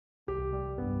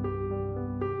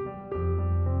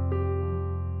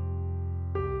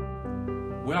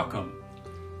welcome.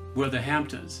 We're the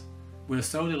Hamptons. We're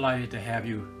so delighted to have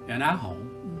you in our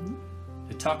home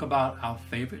to talk about our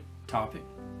favorite topic,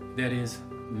 that is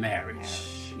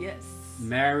marriage. Yes.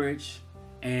 Marriage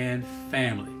and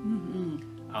family.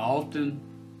 I often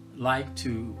like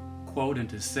to quote and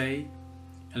to say,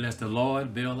 unless the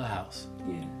Lord build a house,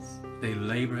 Yes. they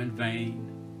labor in vain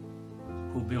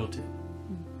who built it.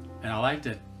 And I like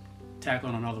to tack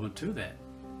on another one to that.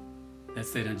 That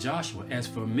said in Joshua, as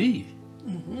for me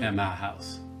and my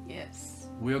house, Yes.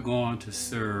 we're going to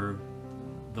serve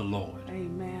the Lord.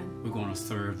 Amen. We're going to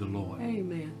serve the Lord.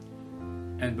 Amen.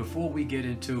 And before we get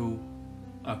into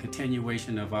a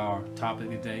continuation of our topic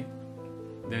today,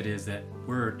 that is that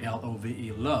word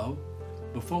L-O-V-E, love,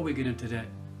 before we get into that,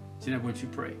 Jeanette, would you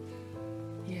pray?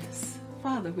 Yes.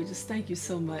 Father, we just thank you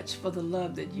so much for the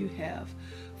love that you have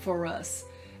for us.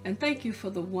 And thank you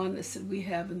for the oneness that we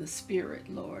have in the Spirit,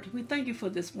 Lord. We thank you for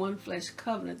this one flesh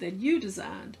covenant that you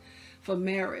designed for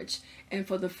marriage and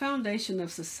for the foundation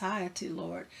of society,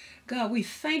 Lord. God, we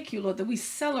thank you, Lord, that we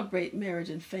celebrate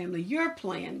marriage and family, your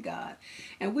plan, God.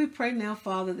 And we pray now,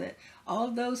 Father, that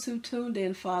all those who tuned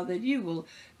in, Father, that you will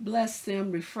bless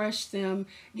them, refresh them,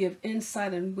 give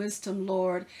insight and wisdom,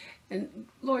 Lord. And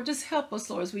Lord, just help us,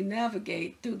 Lord, as we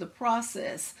navigate through the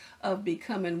process of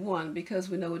becoming one, because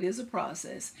we know it is a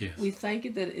process. Yes. We thank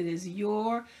you that it is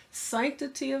your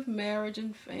sanctity of marriage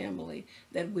and family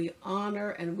that we honor,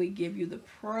 and we give you the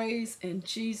praise in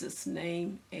Jesus'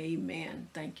 name. Amen.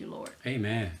 Thank you, Lord.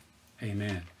 Amen.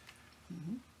 Amen.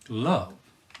 Love.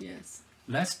 Yes.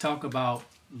 Let's talk about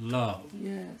love.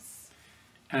 Yes.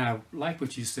 And I like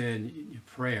what you said in your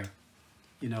prayer.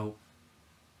 You know,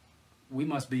 we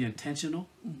must be intentional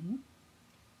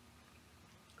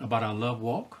about our love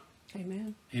walk.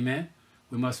 Amen. Amen.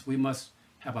 We must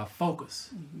have our focus,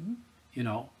 you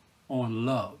know, on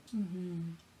love.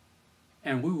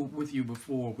 And we were with you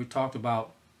before. We talked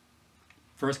about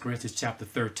 1 Corinthians chapter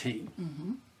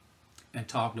 13 and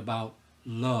talked about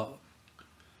love.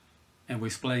 And we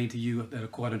explained to you that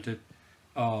according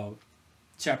to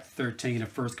chapter 13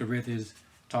 of 1 Corinthians,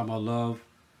 talking about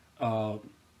love,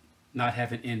 not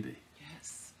having envy,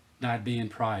 Yes. not being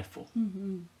prideful,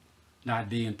 not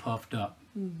being puffed up,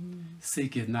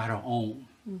 seeketh not her own,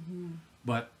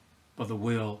 but for the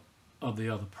will of the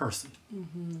other person.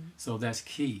 So that's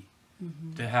key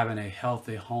to having a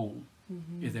healthy home,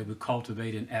 is that we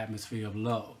cultivate an atmosphere of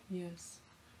love. Yes.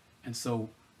 And so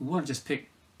we want to just pick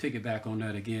it back on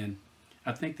that again.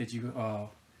 I think that you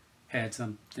had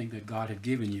something that God had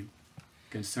given you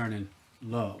concerning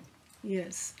love.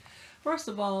 Yes. First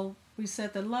of all, we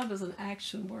said that love is an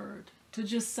action word. To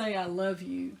just say I love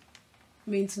you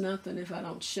means nothing if I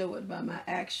don't show it by my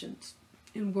actions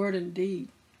in word and deed.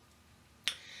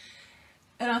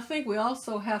 And I think we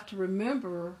also have to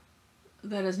remember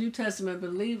that as New Testament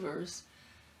believers,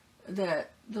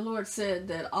 that the Lord said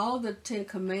that all the 10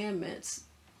 commandments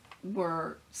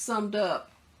were summed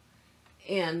up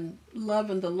in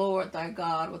loving the Lord thy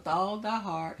God with all thy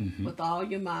heart, with all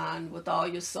your mind, with all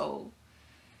your soul,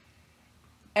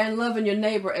 and loving your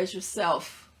neighbor as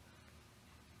yourself.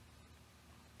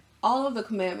 All of the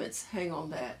commandments hang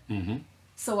on that.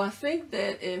 So I think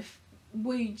that if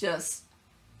we just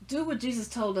do what Jesus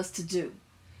told us to do,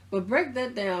 but break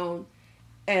that down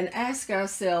and ask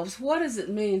ourselves, what does it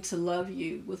mean to love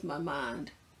you with my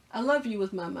mind? I love you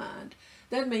with my mind.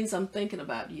 That means I'm thinking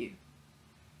about you.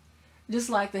 Just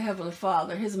like the Heavenly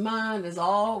Father, his mind is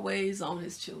always on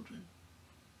his children.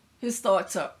 His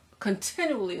thoughts are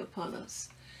continually upon us.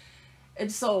 And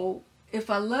so if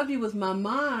I love you with my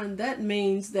mind, that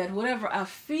means that whatever I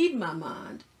feed my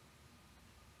mind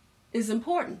is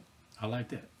important. I like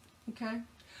that. Okay?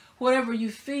 Whatever you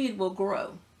feed will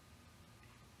grow.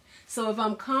 So if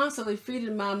I'm constantly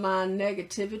feeding my mind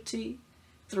negativity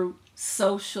through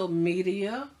social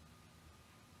media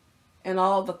and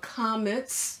all the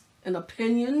comments and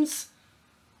opinions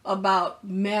about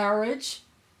marriage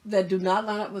that do not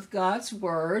line up with God's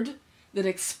word, that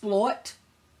exploit,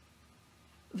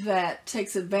 that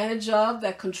takes advantage of,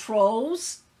 that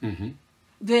controls,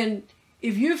 then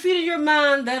if you're feeding your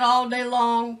mind that all day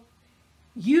long,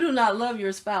 you do not love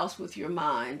your spouse with your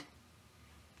mind.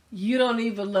 You don't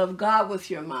even love God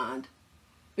with your mind,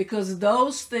 because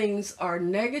those things are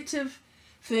negative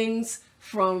things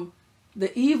from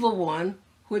the evil one,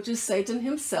 which is Satan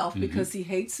himself, because he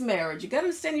hates marriage. You got to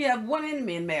understand you have one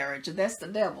enemy in marriage, and that's the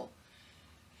devil.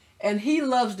 And he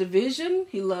loves division,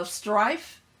 he loves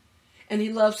strife, and he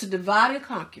loves to divide and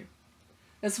conquer.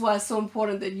 That's why it's so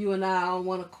important that you and I are on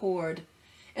one accord,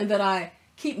 and that I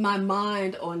keep my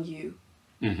mind on you.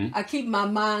 I keep my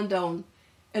mind on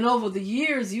And over the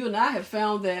years, you and I have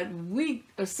found that we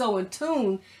are so in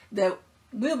tune that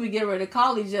we'll be getting ready to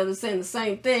call each other saying the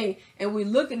same thing, and we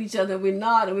look at each other and we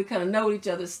nod and we kind of know what each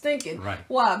other's thinking. Right.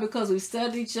 Why? Because we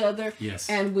study each other, Yes.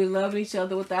 and we love each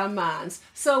other with our minds.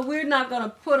 So we're not going to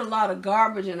put a lot of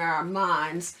garbage in our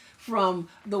minds from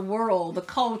the world, the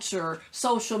culture,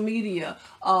 social media,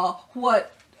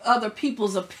 what other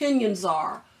people's opinions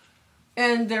are.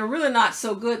 And they're really not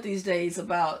so good these days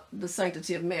about the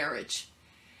sanctity of marriage.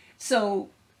 So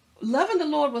loving the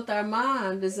Lord with our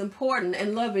mind is important,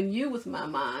 and loving you with my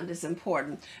mind is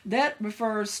important. That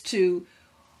refers to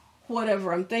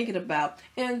whatever I'm thinking about.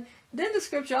 And then the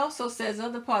scripture also says, the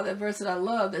other part of that verse that I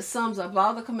love, that sums up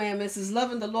all the commandments, is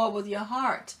loving the Lord with your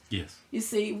heart. Yes. You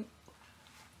see,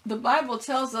 the Bible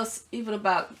tells us even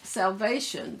about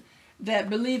salvation, that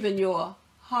believe in your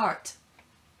heart.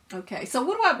 Okay, so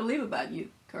what do I believe about you,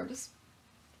 Curtis?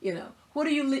 You know, what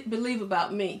do you believe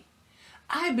about me?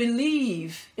 I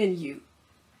believe in you.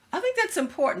 I think that's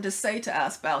important to say to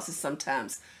our spouses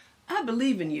sometimes. I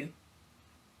believe in you.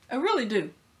 I really do.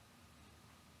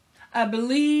 I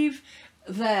believe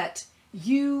that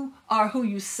you are who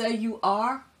you say you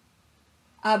are.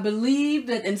 I believe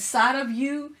that inside of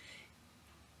you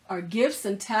are gifts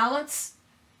and talents.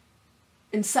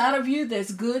 Inside of you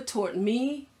that's good toward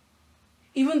me.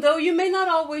 Even though you may not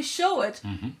always show it,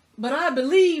 but I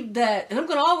believe that, and I'm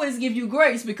going to always give you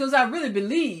grace because I really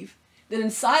believe that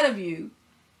inside of you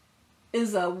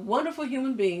is a wonderful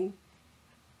human being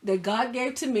that God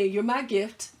gave to me. You're my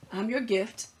gift. I'm your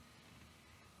gift.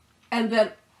 And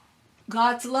that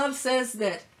God's love says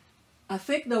that I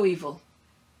think no evil.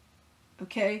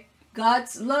 Okay?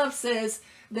 God's love says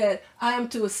that I am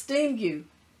to esteem you.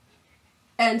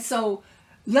 And so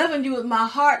loving you with my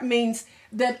heart means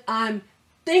that I'm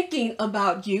thinking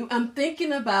about you. I'm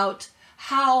thinking about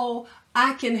how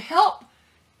I can help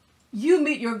you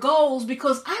meet your goals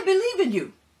because I believe in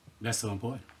you. That's so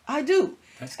important. I do.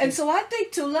 And so I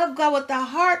think to love God with our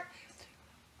heart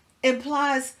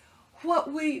implies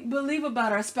what we believe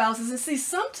about our spouses. And see,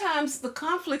 sometimes the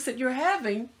conflicts that you're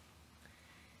having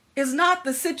is not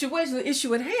the situation, the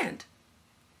issue at hand.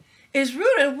 It's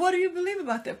rooted in what do you believe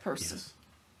about that person. Yes.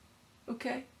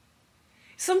 Okay?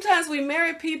 Sometimes we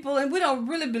marry people and we don't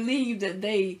really believe that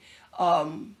they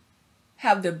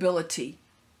have the ability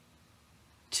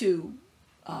to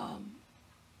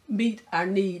meet our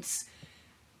needs.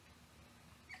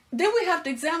 Then we have to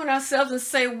examine ourselves and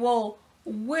say, well,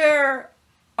 where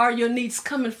are your needs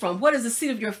coming from? What is the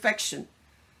seat of your affection?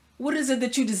 What is it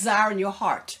that you desire in your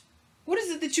heart? What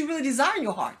is it that you really desire in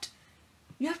your heart?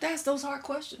 You have to ask those hard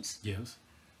questions. Yes.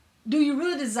 Do you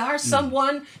really desire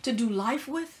someone to do life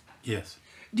with? Yes.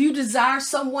 Do you desire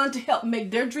someone to help make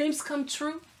their dreams come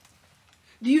true?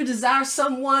 Do you desire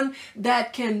someone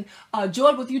that can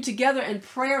join with you together in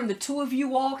prayer and the two of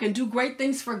you all can do great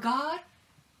things for God?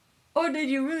 Or did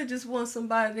you really just want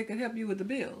somebody that can help you with the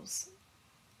bills?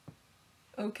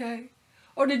 Okay?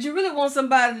 Or did you really want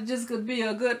somebody that just could be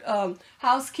a good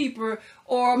housekeeper,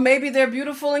 or maybe they're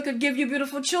beautiful and could give you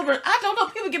beautiful children? I don't know.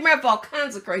 People get married for all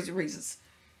kinds of crazy reasons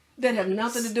that have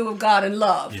nothing to do with God and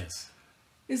love. Yes.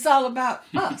 It's all about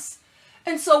us.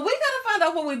 And so we got to find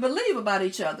out what we believe about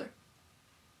each other.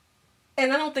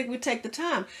 And I don't think we take the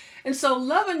time. And so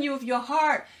loving you with your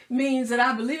heart means that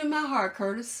I believe in my heart,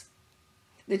 Curtis,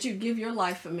 that you give your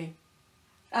life for me.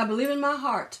 I believe in my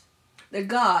heart that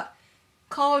God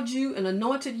called you and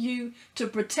anointed you to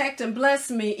protect and bless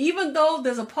me, even though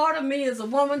there's a part of me as a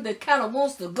woman that kind of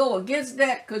wants to go against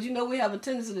that, because, you know, we have a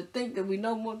tendency to think that we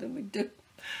know more than we do.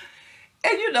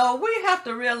 And, you know, we have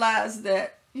to realize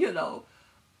that, you know,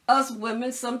 us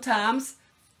women sometimes,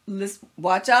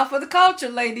 watch out for the culture,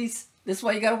 ladies. That's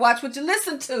why you got to watch what you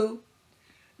listen to.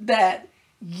 That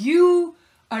you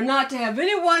are not to have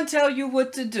anyone tell you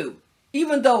what to do,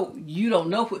 even though you don't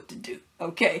know what to do,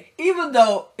 okay? Even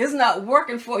though it's not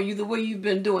working for you the way you've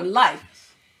been doing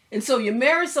life. And so you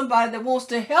marry somebody that wants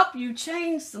to help you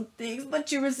change some things,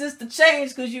 but you resist the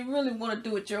change because you really want to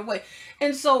do it your way.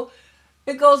 And so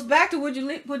it goes back to what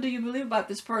do you believe about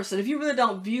this person? If you really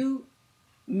don't view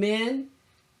men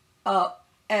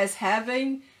as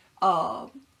having a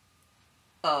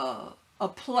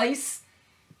place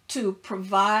to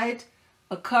provide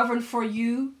a covering for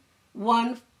you,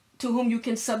 one to whom you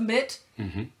can submit,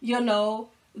 you know,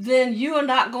 then you are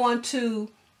not going to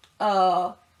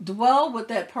dwell with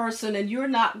that person, and you're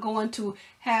not going to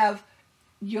have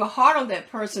your heart on that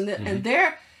person and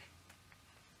their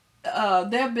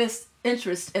best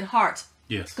interest at heart.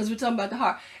 Yes. Because we're talking about the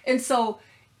heart. And so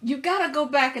you got to go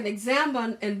back and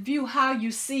examine and view how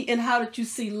you see and how did you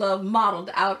see love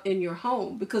modeled out in your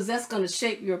home, because that's going to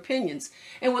shape your opinions.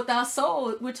 And with our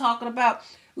soul, we're talking about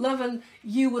loving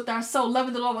you with our soul,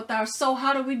 loving the Lord with our soul.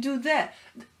 How do we do that?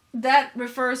 That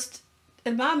refers,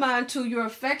 in my mind, to your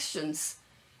affections.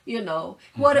 You know,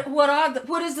 what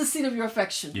is the seat of your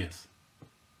affection? Yes.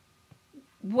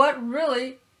 What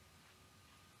really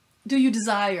do you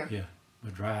desire? Yeah.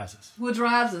 What drives us? What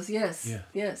drives us? Yes. Yeah.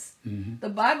 Yes. Mm-hmm. The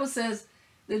Bible says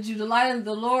that you delight in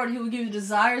the Lord, He will give you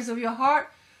desires of your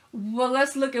heart. Well,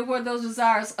 let's look at where those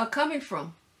desires are coming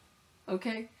from.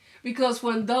 Okay? Because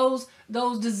when those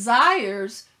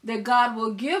desires that God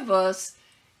will give us,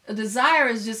 a desire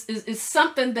is just is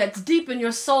something that's deep in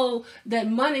your soul that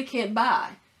money can't buy.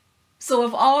 So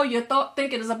if all your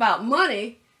thinking is about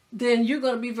money, then you're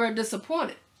going to be very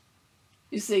disappointed.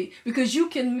 You see, because you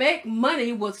can make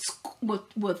money with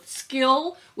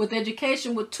skill, with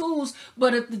education, with tools,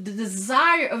 but if the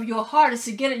desire of your heart is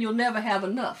to get it, you'll never have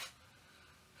enough.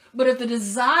 But if the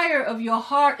desire of your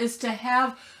heart is to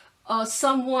have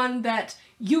someone that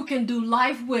you can do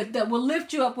life with, that will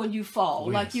lift you up when you fall,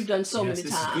 yes. like you've done so many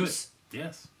times. Is good.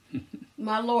 Yes.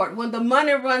 My Lord, when the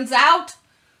money runs out,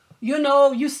 you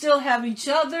know, you still have each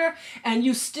other and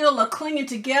you still are clinging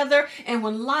together. And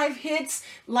when life hits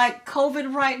like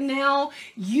COVID right now,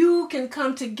 you can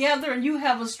come together and you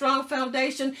have a strong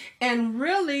foundation. And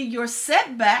really your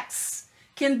setbacks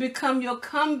can become your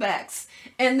comebacks.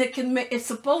 And it's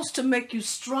supposed to make you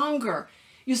stronger.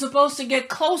 You're supposed to get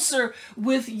closer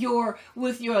with your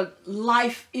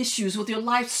life issues, with your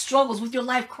life struggles, with your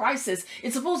life crisis.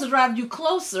 It's supposed to drive you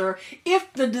closer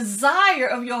if the desire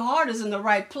of your heart is in the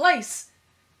right place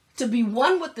to be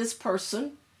one with this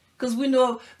person. Because we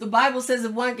know the Bible says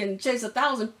if one can chase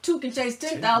 1,000, two can chase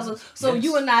 10,000. So yes.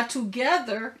 You and I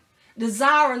together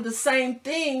desiring the same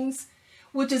things,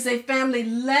 which is a family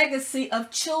legacy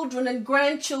of children and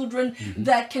grandchildren mm-hmm.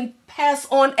 that can pass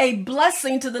on a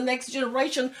blessing to the next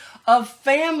generation of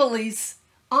families,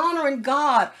 honoring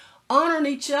God, honoring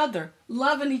each other,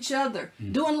 loving each other,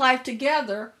 mm-hmm. doing life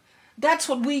together. That's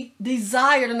what we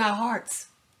desired in our hearts.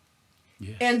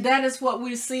 Yes. And that is what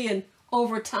we're seeing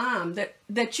over time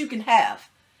that you can have.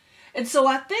 And so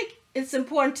I think it's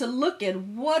important to look at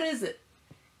what is it.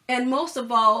 And most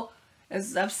of all,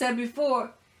 as I've said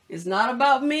before, it's not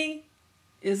about me,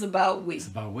 it's about we. It's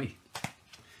about we.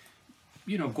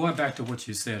 You know, going back to what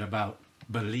you said about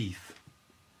belief.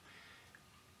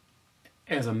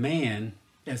 As men,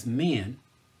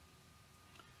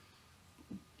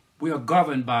 we are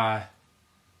governed by,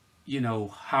 you know,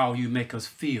 how you make us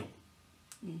feel.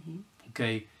 Mm-hmm.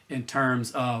 Okay? In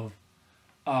terms of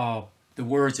the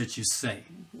words that you say.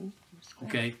 Mm-hmm.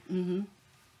 Okay? Mm-hmm.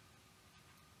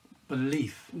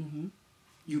 Belief. Mm-hmm.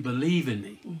 You believe in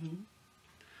me. Mm-hmm.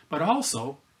 But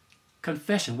also,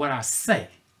 confession, what I say.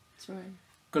 That's right.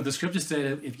 Because the scripture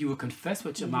said if you will confess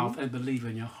with your mm-hmm. mouth and believe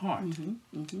in your heart.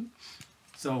 Mm-hmm. Mm-hmm.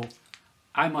 So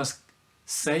I must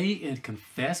say and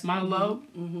confess my mm-hmm. love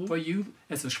mm-hmm. for you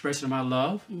as an expression of my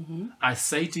love. Mm-hmm. I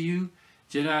say to you,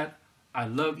 Jeanette, I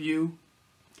love you.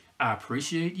 I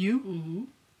appreciate you. Mm-hmm.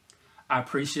 I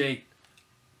appreciate,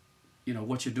 you know,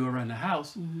 what you do around the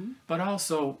house. Mm-hmm. But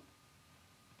also,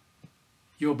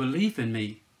 your belief in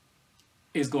me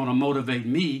is going to motivate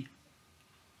me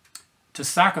to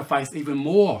sacrifice even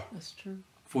more. That's true.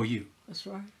 For you. That's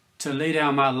right. To lay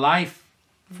down my life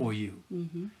for you.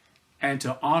 Mm-hmm. And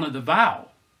to honor the vow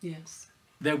yes.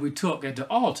 that we took at the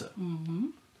altar mm-hmm.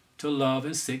 to love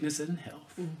in sickness and in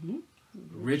health. Mm-hmm.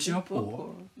 Rich or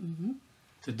poor, mm-hmm.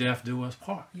 to death do us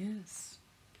part. Yes.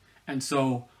 And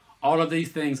so all of these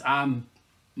things I'm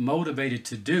motivated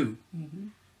to do mm-hmm.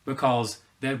 because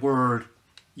that word,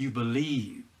 you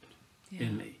believe yeah.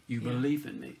 in me. You yeah. believe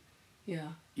in me. Yeah.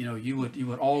 You know, you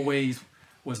would always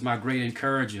was my great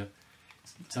encourager.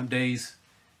 Some days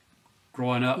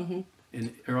growing up mm-hmm.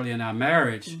 Early in our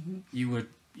marriage, mm-hmm. you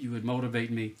would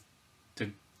motivate me to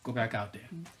go back out there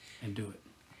mm-hmm. and do it.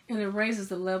 And it raises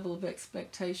the level of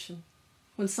expectation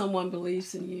when someone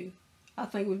believes in you. I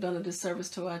think we've done a disservice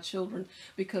to our children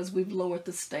because we've lowered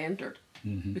the standard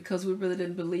mm-hmm. because we really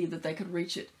didn't believe that they could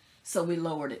reach it. So we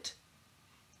lowered it.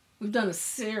 We've done a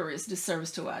serious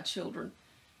disservice to our children.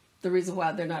 The reason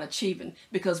why they're not achieving,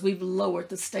 because we've lowered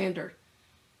the standard.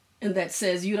 And that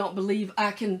says, you don't believe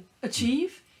I can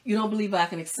achieve? You don't believe I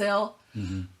can excel?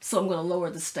 Mm-hmm. So I'm going to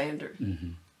lower the standard.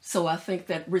 Mm-hmm. So I think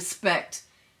that respect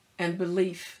and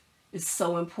belief is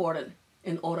so important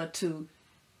in order to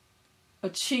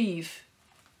achieve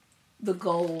the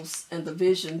goals and the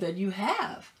vision that you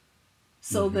have.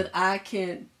 So mm-hmm.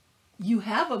 that you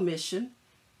have a mission.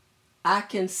 I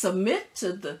can submit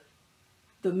to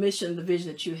the mission, the vision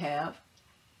that you have,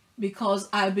 because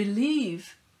I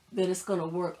believe that it's going to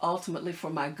work ultimately for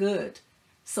my good.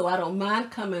 So I don't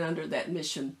mind coming under that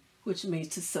mission, which means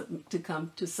to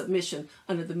come to submission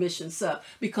under the mission sub,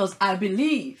 because I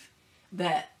believe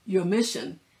that your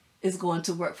mission is going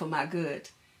to work for my good.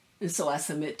 And so I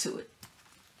submit to it.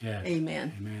 Yes.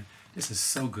 Amen. Amen. This is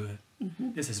so good.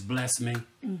 This has blessed me.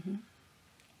 And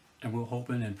we're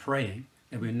hoping and praying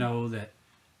that we know that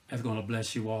it's going to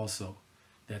bless you also.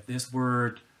 That this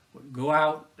word will go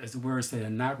out, as the word said,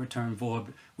 and not return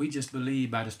void. We just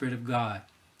believe by the Spirit of God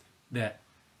that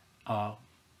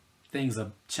things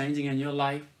are changing in your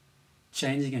life,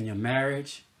 changing in your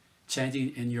marriage,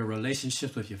 changing in your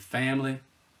relationships with your family,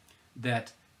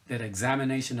 that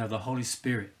examination of the Holy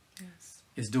Spirit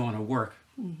is doing a work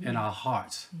in our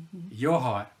hearts, your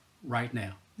heart right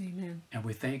now. Amen. And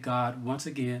we thank God once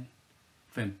again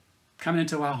for coming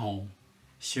into our home,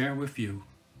 sharing with you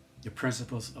the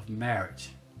principles of marriage.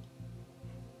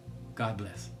 God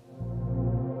bless.